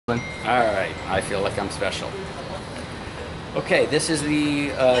Alright, I feel like I'm special. Okay, this is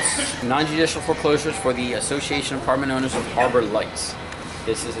the non-judicial foreclosures for the Association of Apartment Owners of Harbor Lights.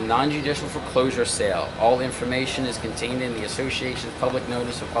 This is a non-judicial foreclosure sale. All information is contained in the Association's public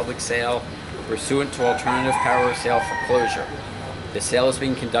notice of public sale pursuant to alternative power of sale foreclosure. The sale is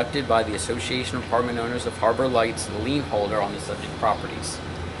being conducted by the Association of Apartment Owners of Harbor Lights, the lien holder on the subject properties.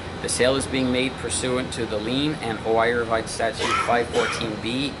 The sale is being made pursuant to the lien and Hawaii Revised Statute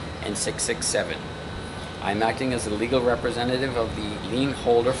 514B and 667. I am acting as the legal representative of the lien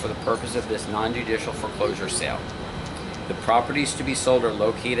holder for the purpose of this non-judicial foreclosure sale. The properties to be sold are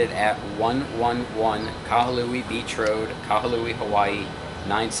located at 111 Kahului Beach Road, Kahului, Hawaii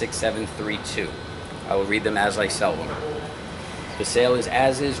 96732. I will read them as I sell them. The sale is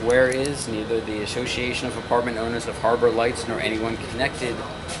as is, where is. Neither the Association of Apartment Owners of Harbor Lights nor anyone connected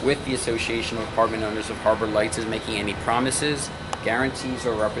with the Association of Apartment Owners of Harbor Lights is making any promises, guarantees,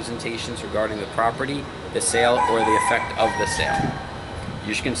 or representations regarding the property, the sale, or the effect of the sale.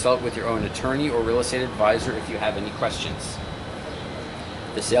 You should consult with your own attorney or real estate advisor if you have any questions.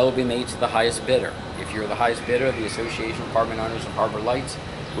 The sale will be made to the highest bidder. If you're the highest bidder, the Association of Apartment Owners of Harbor Lights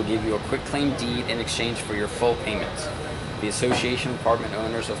will give you a quitclaim deed in exchange for your full payments. The Association of Apartment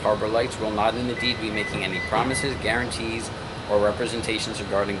Owners of Harbor Lights will not in the deed be making any promises, guarantees, or representations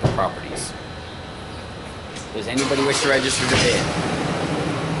regarding the properties. Does anybody wish to register to bid?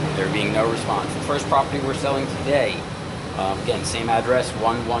 There being no response. The first property we're selling today, again, same address,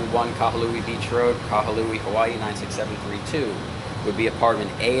 111 Kahului Beach Road, Kahului, Hawaii 96732, would be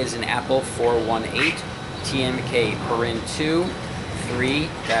apartment A as in Apple 418, TMK Perin 2,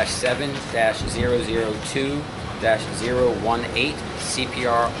 3-7-002-018,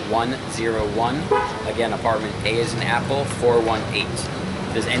 CPR 101. Again, apartment A as in Apple 418.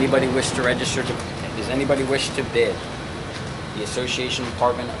 Does anybody wish to register to? Does anybody wish to bid? The Association of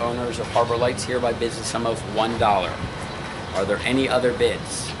Apartment Owners of Harbor Lights hereby bids the sum of $1. Are there any other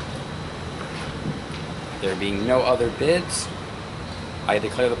bids? There being no other bids, I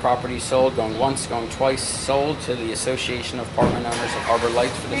declare the property sold, going once, going twice, sold to the Association of Apartment Owners of Harbor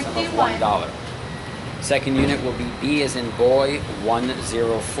Lights for the sum of $1. Second unit will be B as in boy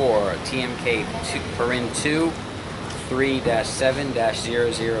 104, TMK Perin 2,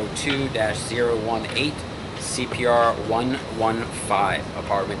 3-7-002-018, CPR 115,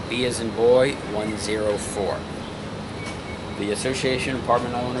 apartment B as in boy 104. The Association of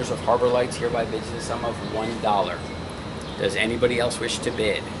Apartment Owners of Harbor Lights hereby bids the sum of $1. Does anybody else wish to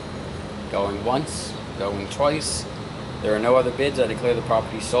bid? Going once, going twice. There are no other bids. I declare the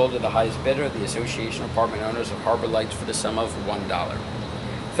property sold to the highest bidder, the Association of Apartment Owners of Harbor Lights, for the sum of $1.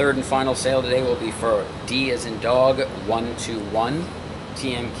 Third and final sale today will be for D as in dog 121,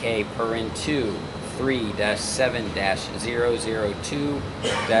 TMK Perin 2,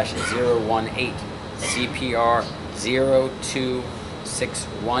 3-7-002-018, CPR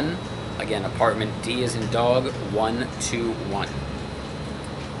 0261. Again, apartment D as in dog 121.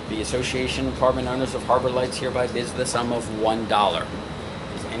 The Association of Apartment Owners of Harbor Lights hereby bids the sum of $1.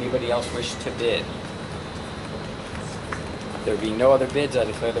 Does anybody else wish to bid? There being no other bids, I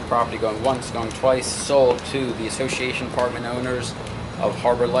declare the property going once, going twice, sold to the Association of Apartment Owners of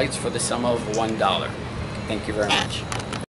Harbor Lights for the sum of $1. Thank you very much.